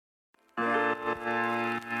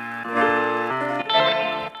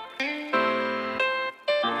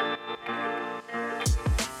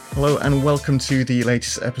Hello and welcome to the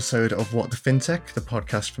latest episode of What the FinTech, the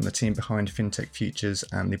podcast from the team behind FinTech Futures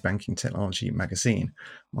and the Banking Technology magazine.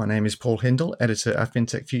 My name is Paul Hindle, editor at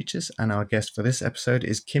FinTech Futures, and our guest for this episode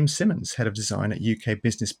is Kim Simmons, head of design at UK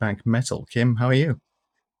business bank Metal. Kim, how are you?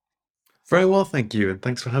 Very well, thank you, and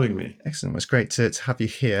thanks for having me. Excellent. Well, it's great to have you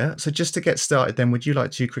here. So just to get started then, would you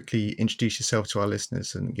like to quickly introduce yourself to our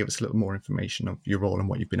listeners and give us a little more information of your role and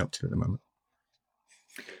what you've been up to at the moment?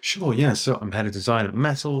 Sure, yeah. So I'm head of design at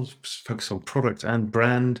Metal, focused on product and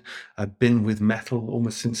brand. I've been with Metal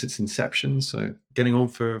almost since its inception, so getting on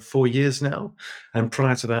for 4 years now. And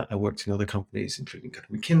prior to that, I worked in other companies, including kind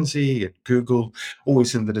of McKinsey and Google,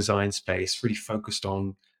 always in the design space, really focused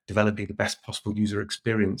on developing the best possible user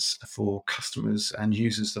experience for customers and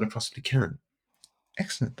users that I possibly can.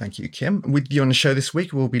 Excellent. Thank you, Kim. With you on the show this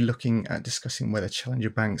week, we'll be looking at discussing whether challenger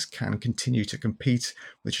banks can continue to compete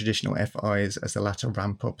with traditional FIs as the latter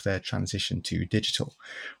ramp up their transition to digital.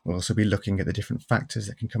 We'll also be looking at the different factors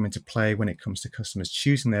that can come into play when it comes to customers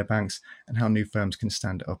choosing their banks and how new firms can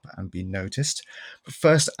stand up and be noticed. But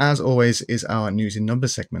first, as always, is our news in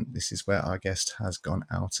numbers segment. This is where our guest has gone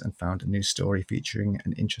out and found a news story featuring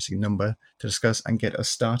an interesting number to discuss and get us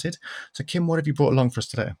started. So, Kim, what have you brought along for us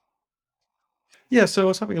today? Yeah, so I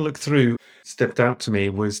was having a look through. Stepped out to me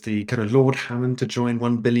was the kind of Lord Hammond to join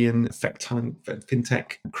 1 billion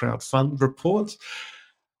fintech crowd fund report.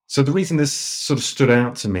 So the reason this sort of stood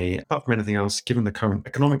out to me, apart from anything else, given the current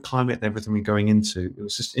economic climate and everything we're going into, it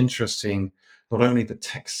was just interesting. Not only that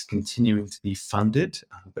tech's continuing to be funded,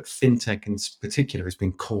 but fintech in particular has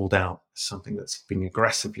been called out as something that's being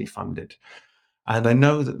aggressively funded. And I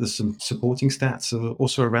know that there's some supporting stats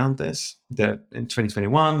also around this, that in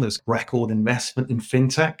 2021, there's record investment in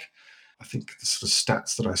fintech. I think the sort of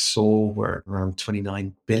stats that I saw were around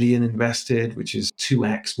 29 billion invested, which is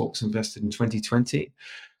 2x what was invested in 2020.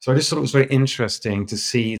 So I just thought it was very interesting to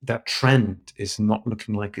see that trend is not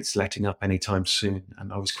looking like it's letting up anytime soon.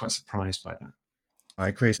 And I was quite surprised by that. I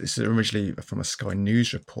agree. This is originally from a Sky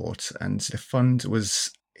News report, and the fund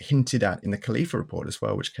was hinted at in the Khalifa report as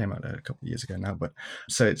well, which came out a couple of years ago now. But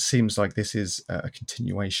so it seems like this is a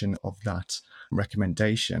continuation of that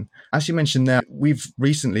recommendation. As you mentioned there, we've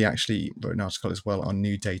recently actually wrote an article as well on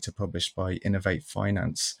new data published by Innovate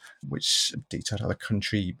Finance, which detailed how the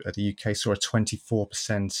country, the UK, saw a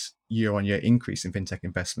 24% year-on-year increase in fintech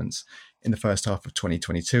investments in the first half of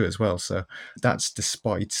 2022 as well. So that's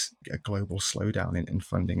despite a global slowdown in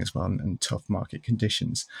funding as well and tough market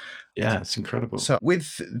conditions. Yeah, it's incredible. So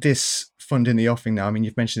with this fund in the offing now, I mean,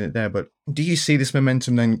 you've mentioned it there, but do you see this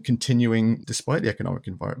momentum then continuing despite the economic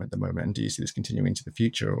environment at the moment? And do you see this continuing into the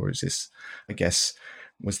future? Or is this, I guess,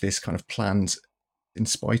 was this kind of planned in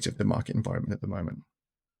spite of the market environment at the moment?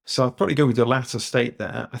 So I'd probably go with the latter state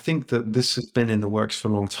there. I think that this has been in the works for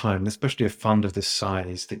a long time, especially a fund of this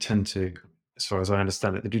size. They tend to, as far as I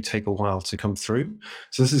understand it, they do take a while to come through.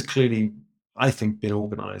 So this has clearly, I think, been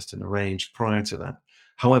organized and arranged prior to that.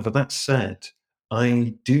 However, that said,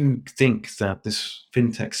 I do think that this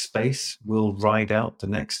fintech space will ride out the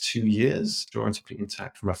next 2 years relatively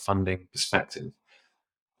intact from a funding perspective.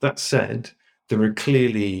 That said, there are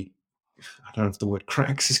clearly, I don't know if the word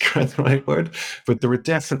cracks is the right word, but there are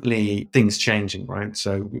definitely things changing, right?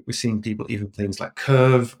 So we're seeing people, even things like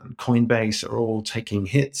Curve and Coinbase are all taking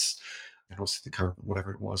hits. And also the current,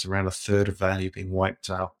 whatever it was, around a third of value being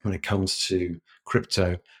wiped out when it comes to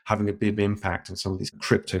crypto, having a big impact on some of these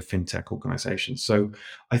crypto fintech organizations. So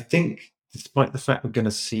I think despite the fact we're going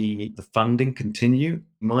to see the funding continue,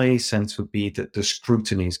 my sense would be that the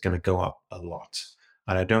scrutiny is going to go up a lot.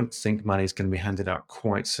 And I don't think money is going to be handed out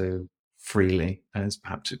quite so freely as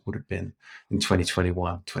perhaps it would have been in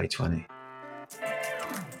 2021, 2020.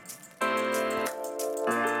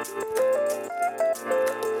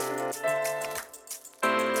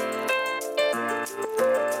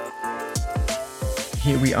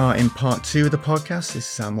 Here we are in part 2 of the podcast.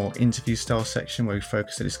 This is our more interview style section where we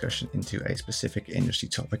focus the discussion into a specific industry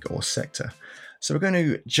topic or sector. So we're going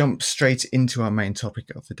to jump straight into our main topic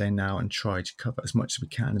of the day now and try to cover as much as we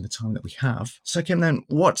can in the time that we have. So Kim, then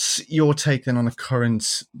what's your take then on the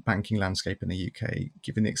current banking landscape in the UK,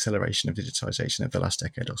 given the acceleration of digitization over the last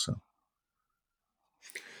decade or so?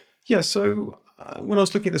 Yeah, so when I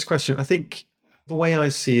was looking at this question, I think the way I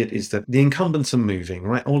see it is that the incumbents are moving,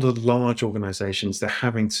 right? All the large organizations, they're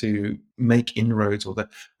having to make inroads, or that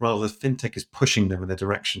rather the fintech is pushing them in the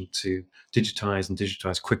direction to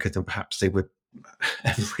digitize quicker than perhaps they would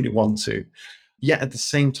ever really want to. Yet at the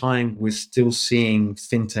same time, we're still seeing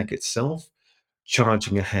fintech itself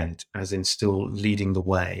charging ahead, as in still leading the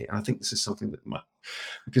way. And I think this is something that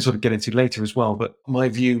we can sort of get into later as well. But my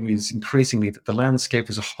view is increasingly that the landscape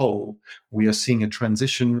as a whole, we are seeing a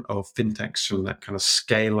transition of fintechs from that kind of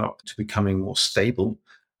scale up to becoming more stable.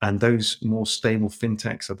 And those more stable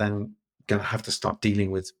fintechs are then going to have to start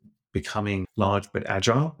dealing with becoming large but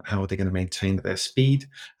agile. How are they going to maintain their speed?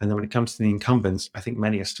 And then when it comes to the incumbents, I think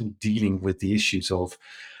many are still dealing with the issues of,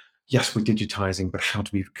 yes, we're digitizing, but how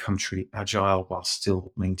do we become truly agile while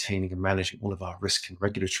still maintaining and managing all of our risk and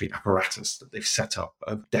regulatory apparatus that they've set up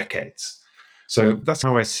over decades? So that's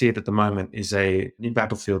how I see it at the moment, is a new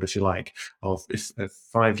battlefield, if you like, of if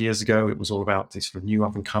 5 years ago it was all about these sort of new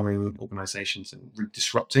up and coming organizations and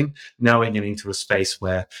disrupting. Now we're getting into a space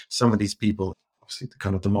where some of these people, obviously the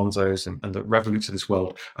kind of the Monzos and the Revoluts of this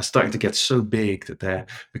world, are starting to get so big that they're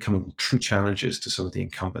becoming true challenges to some of the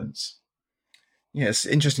incumbents. Yeah, it's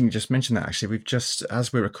interesting you just mentioned that. Actually,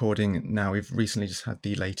 as we're recording now, we've recently just had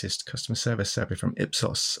the latest customer service survey from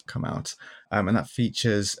Ipsos come out, and that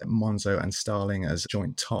features Monzo and Starling as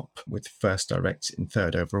joint top, with First Direct in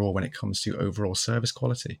third overall when it comes to overall service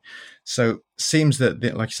quality. So, seems that,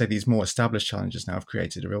 like you say, these more established challenges now have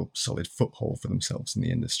created a real solid foothold for themselves in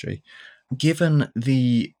the industry. Given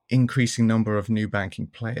the increasing number of new banking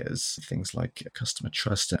players, things like customer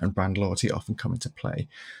trust and brand loyalty often come into play.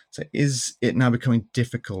 So, is it now becoming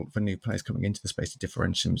difficult for new players coming into the space to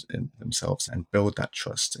differentiate themselves and build that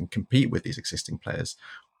trust and compete with these existing players?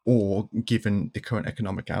 Or, given the current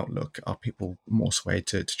economic outlook, are people more swayed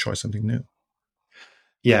to try something new?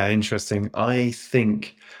 Yeah, interesting. I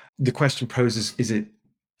think the question poses, is it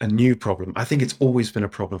a new problem? I think it's always been a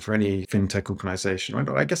problem for any fintech organization, right?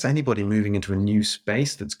 Or I guess anybody moving into a new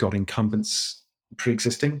space that's got incumbents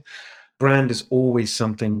pre-existing. Brand is always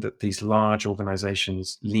something that these large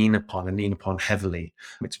organizations lean upon and lean upon heavily.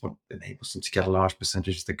 It's what enables them to get a large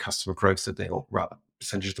percentage of the customer growth that they, or rather,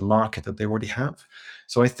 percentage of the market that they already have.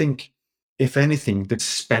 So I think, if anything, the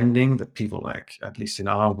spending that people like, at least in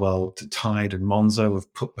our world, Tide and Monzo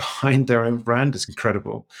have put behind their own brand is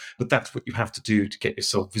incredible. But that's what you have to do to get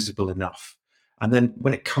yourself visible enough. And then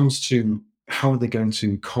when it comes to how are they going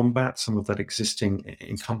to combat some of that existing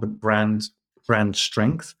incumbent brand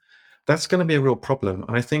strength, that's going to be a real problem.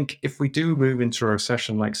 And I think if we do move into a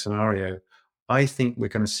recession like scenario, I think we're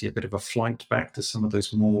going to see a bit of a flight back to some of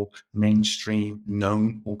those more mainstream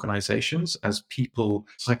known organizations as people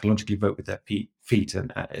psychologically vote with their feet.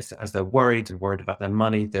 And as they're worried about their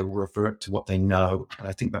money, they'll revert to what they know. And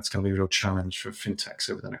I think that's going to be a real challenge for fintechs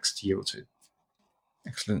over the next year or two.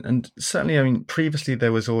 Excellent. And certainly, I mean, previously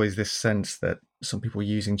there was always this sense that some people were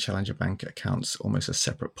using challenger bank accounts almost as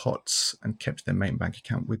separate pots and kept their main bank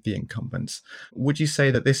account with the incumbents. Would you say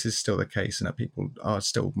that this is still the case and that people are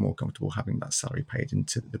still more comfortable having that salary paid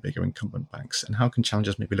into the bigger incumbent banks? And how can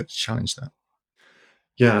challengers maybe look to challenge that?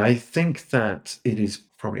 Yeah, I think that it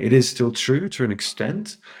is still true to an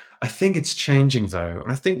extent. I think it's changing though.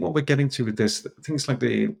 And I think what we're getting to with this, things like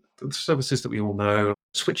the services that we all know,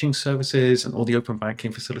 switching services and all the open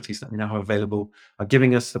banking facilities that we now have available are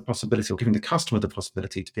giving us the possibility, or giving the customer the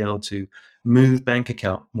possibility, to be able to move bank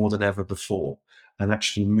account more than ever before, and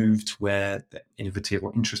actually move to where the innovative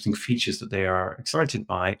or interesting features that they are excited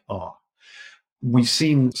by are. We've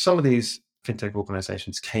seen some of these fintech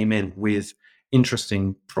organizations came in with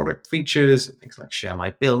interesting product features, things like share my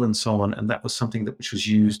bill and so on. And that was something that which was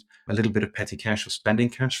used a little bit of petty cash or spending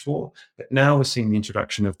cash for. But now we're seeing the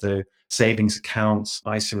introduction of the savings accounts,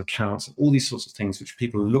 ISA accounts, all these sorts of things which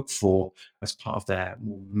people look for as part of their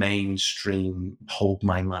more mainstream hold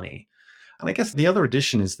my money. And I guess the other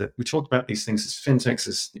addition is that we talk about these things as fintechs,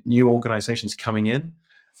 as new organizations coming in.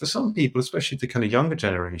 For some people, especially the kind of younger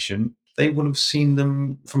generation, they will have seen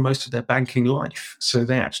them for most of their banking life. So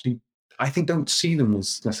they actually, I think, don't see them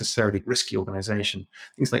as necessarily risky organization.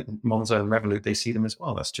 Things like Monzo and Revolut, they see them as,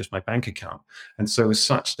 well, that's just my bank account. And so as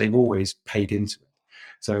such, they've always paid into it.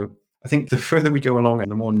 So I think the further we go along and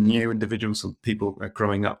the more new individuals and people are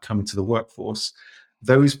growing up coming to the workforce,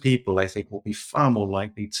 those people, I think, will be far more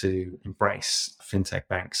likely to embrace fintech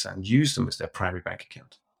banks and use them as their primary bank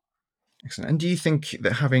account. Excellent. And do you think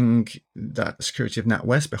that having that security of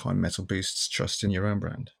NatWest behind Metal boosts trust in your own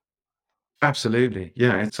brand? Absolutely.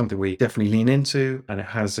 Yeah, it's something we definitely lean into, and it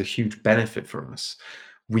has a huge benefit for us.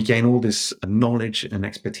 We gain all this knowledge and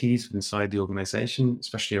expertise inside the organization,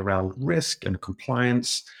 especially around risk and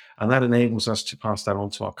compliance, and that enables us to pass that on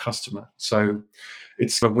to our customer. So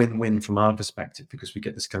it's a win-win from our perspective, because we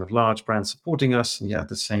get this kind of large brand supporting us, and yet at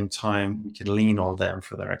the same time, we can lean on them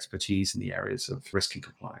for their expertise in the areas of risk and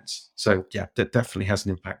compliance. So yeah, that definitely has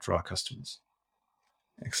an impact for our customers.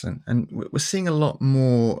 Excellent. And we're seeing a lot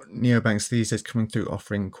more neobanks these days coming through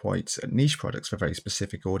offering quite niche products for very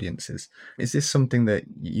specific audiences. Is this something that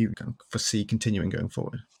you can foresee continuing going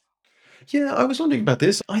forward? Yeah, I was wondering about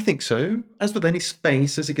this. I think so. As with any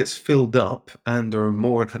space, as it gets filled up, and there are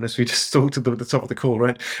more, and as we just talked at the top of the call,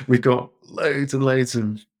 right? We've got loads and loads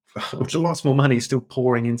of, lots more money still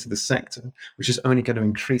pouring into the sector, which is only going to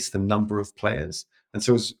increase the number of players. And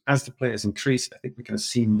so, as the players increase, I think we're going to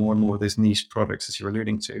see more and more of those niche products, as you're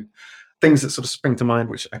alluding to. Things that sort of spring to mind,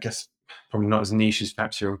 which I guess probably not as niche as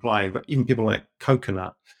perhaps you're implying, but even people like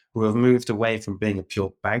Coconut, who have moved away from being a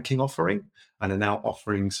pure banking offering and are now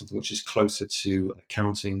offering something which is closer to an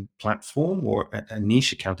accounting platform or a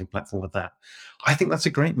niche accounting platform at that. I think that's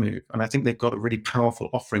a great move. And I think they've got a really powerful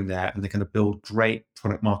offering there and they're going to build great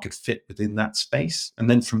product market fit within that space. And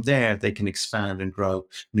then from there, they can expand and grow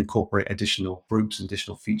and incorporate additional groups and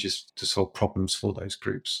additional features to solve problems for those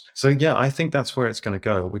groups. So, yeah, I think that's where it's going to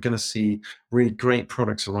go. We're going to see really great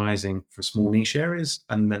products arising for small niche areas.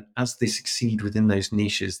 And then as they succeed within those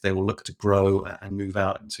niches, they will look to grow and move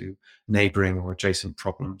out into neighboring or adjacent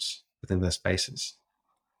problems within their spaces.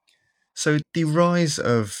 So the rise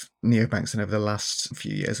of neobanks and over the last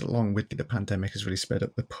few years, along with the pandemic, has really sped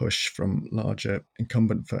up the push from larger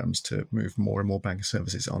incumbent firms to move more and more banking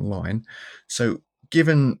services online. So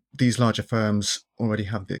given these larger firms already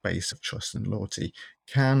have the base of trust and loyalty,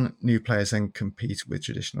 can new players then compete with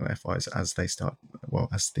traditional FIs as they start, well,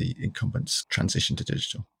 as the incumbents transition to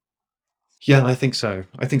digital? Yeah, I think so.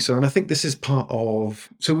 I think so. And I think this is part of,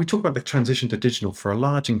 so we talk about the transition to digital for a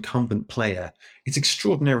large incumbent player, it's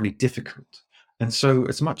extraordinarily difficult. And so,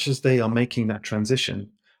 as much as they are making that transition,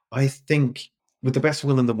 I think with the best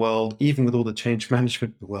will in the world, even with all the change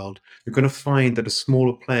management in the world, you're going to find that a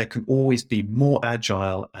smaller player can always be more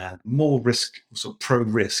agile and more risk, sort of pro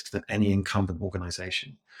risk than any incumbent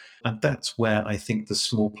organization. And that's where I think the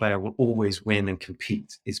small player will always win and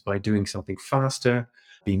compete is by doing something faster,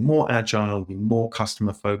 be more agile, be more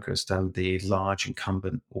customer focused than the large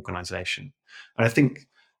incumbent organization. And I think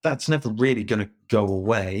that's never really going to go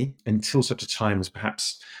away until such a time as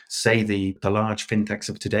perhaps, say, the large fintechs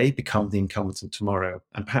of today become the incumbents of tomorrow.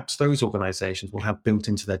 And perhaps those organizations will have built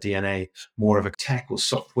into their DNA more of a tech or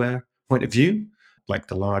software point of view, like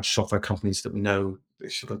the large software companies that we know,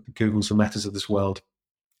 sort of the Googles and Metas of this world.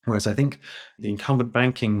 Whereas I think the incumbent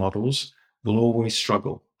banking models will always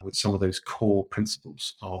struggle with some of those core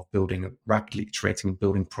principles of building, rapidly iterating and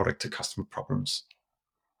building product to customer problems.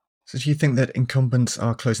 So do you think that incumbents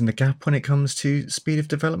are closing the gap when it comes to speed of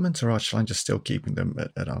development, or are challenges still keeping them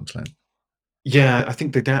at arm's length? Yeah, I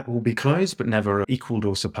think the gap will be closed, but never equaled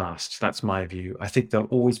or surpassed. That's my view. I think they'll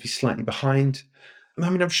always be slightly behind. I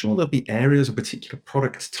mean, I'm sure there'll be areas of particular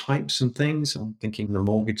product types and things. I'm thinking the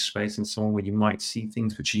mortgage space and so on, where you might see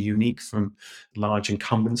things which are unique from large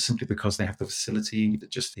incumbents simply because they have the facility,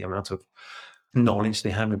 just the amount of knowledge they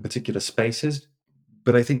have in particular spaces.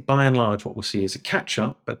 But I think by and large, what we'll see is a catch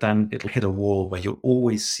up, but then it'll hit a wall where you'll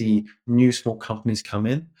always see new small companies come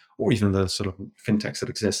in, or even the sort of fintechs that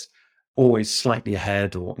exist, always slightly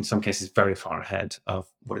ahead, or in some cases, very far ahead of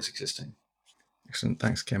what is existing. Excellent.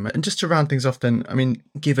 Thanks, Kim. And just to round things off then, I mean,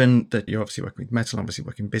 given that you're obviously working with Metal, obviously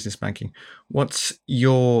working in business banking, what's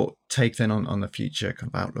your take then on the future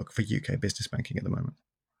kind of outlook for UK business banking at the moment?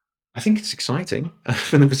 I think it's exciting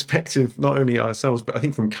from the perspective, not only ourselves, but I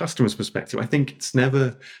think from customers' perspective. I think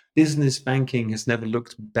business banking has never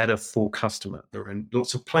looked better for customer. There are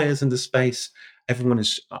lots of players in the space.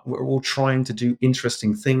 We're all trying to do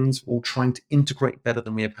interesting things, all trying to integrate better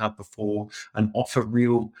than we have had before and offer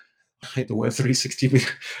real, I hate the word 360,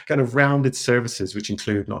 kind of rounded services, which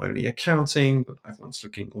include not only accounting, but everyone's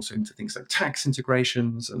looking also into things like tax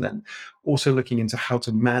integrations, and then also looking into how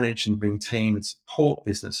to manage and maintain and support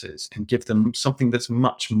businesses and give them something that's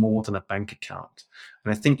much more than a bank account.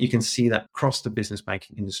 And I think you can see that across the business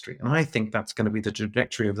banking industry. And I think that's going to be the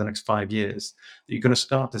trajectory of the next 5 years, that you're going to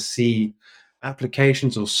start to see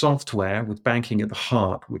applications or software with banking at the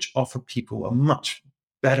heart, which offer people a much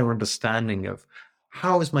better understanding of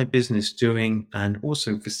how is my business doing, and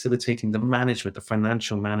also facilitating the management, the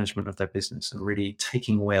financial management of their business, and really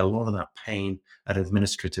taking away a lot of that pain and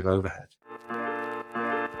administrative overhead.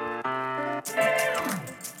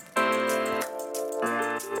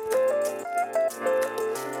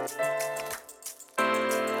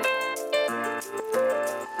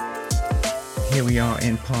 Here we are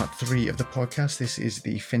in part 3 of the podcast. This is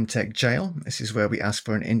the FinTech Jail. This is where we ask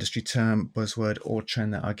for an industry term, buzzword, or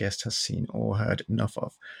trend that our guest has seen or heard enough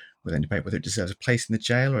of. with any debate whether it deserves a place in the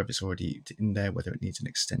jail or if it's already in there, whether it needs an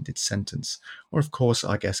extended sentence. Or, of course,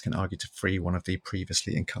 our guest can argue to free one of the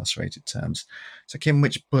previously incarcerated terms. So, Kim,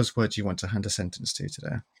 which buzzword do you want to hand a sentence to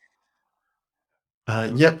today?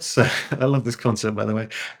 Yep. So I love this concept, by the way.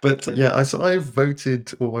 But yeah, I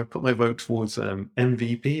voted, or I put my vote towards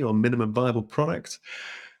MVP, or minimum viable product.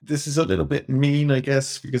 This is a little bit mean, I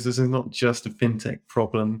guess, because this is not just a fintech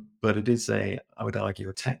problem, but it is I would argue,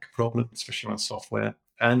 a tech problem, especially on software.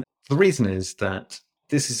 And the reason is that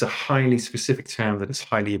this is a highly specific term that is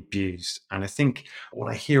highly abused. And I think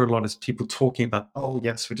what I hear a lot is people talking about, oh,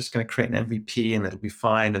 yes, we're just going to create an MVP and it'll be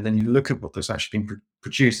fine. And then you look at what there's actually been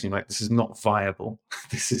produced and you're like, this is not viable.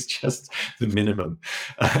 This is just the minimum.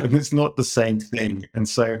 And it's not the same thing. And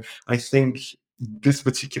so I think this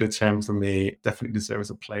particular term for me definitely deserves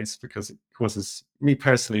a place because it causes me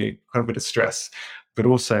personally quite a bit of stress. But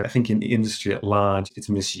also, I think in the industry at large, it's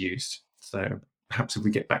misused. So perhaps if we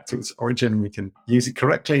get back to its origin, we can use it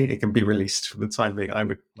correctly. It can be released. For the time being, I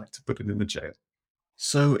would like to put it in the jail.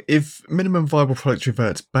 So, if minimum viable product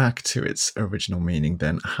reverts back to its original meaning,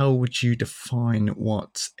 then how would you define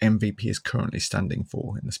what MVP is currently standing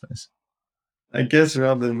for in the space? I guess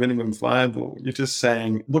rather than minimum viable, you're just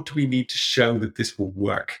saying, what do we need to show that this will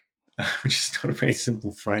work? Which is not a very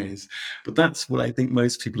simple phrase. But that's what I think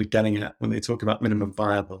most people are getting at when they talk about minimum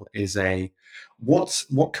viable is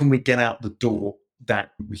what can we get out the door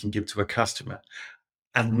that we can give to a customer?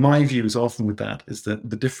 And my view is often with that is that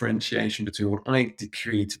the differentiation between what I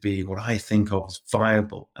decree to be what I think of as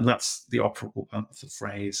viable, and that's the operable part of the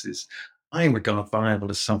phrase, is I regard viable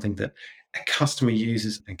as something that a customer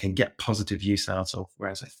uses and can get positive use out of.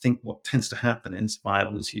 Whereas I think what tends to happen is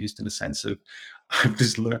viable is used in the sense of I've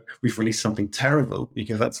just learned we've released something terrible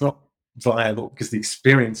because that's not viable because the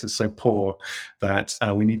experience is so poor that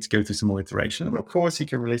we need to go through some more iteration. And of course, you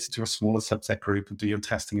can release it to a smaller subset group and do your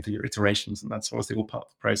testing and do your iterations, and that's obviously all part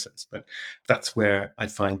of the process. But that's where I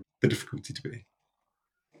find the difficulty to be.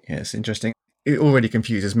 Yeah, it's interesting. It already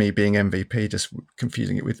confuses me being MVP, just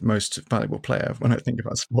confusing it with most valuable player when I think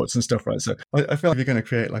about sports and stuff, right? So I feel like if you're going to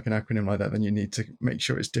create like an acronym like that, then you need to make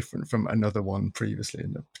sure it's different from another one previously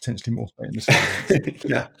and potentially more famous.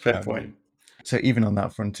 Yeah, fair point. So even on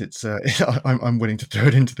that front, it's I'm willing to throw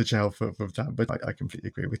it into the jail for that, but I completely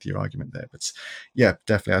agree with your argument there. But yeah,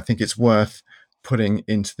 definitely, I think it's worth putting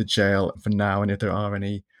into the jail for now. And if there are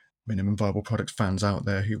any minimum viable product fans out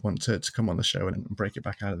there who want to come on the show and break it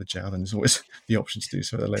back out of the jail, then there's always the option to do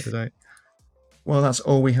so at a later date. Well, that's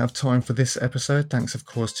all we have time for this episode. Thanks, of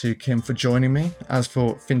course, to Kim for joining me. As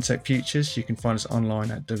for FinTech Futures, you can find us online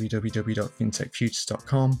at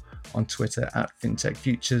www.fintechfutures.com, on Twitter at FinTech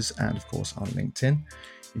Futures, and, of course, on LinkedIn.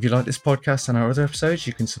 If you like this podcast and our other episodes,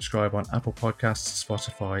 you can subscribe on Apple Podcasts,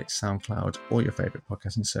 Spotify, SoundCloud, or your favorite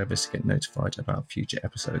podcasting service to get notified about future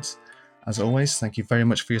episodes. As always, thank you very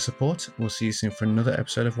much for your support. We'll see you soon for another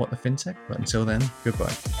episode of What the FinTech, but until then,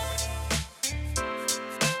 goodbye.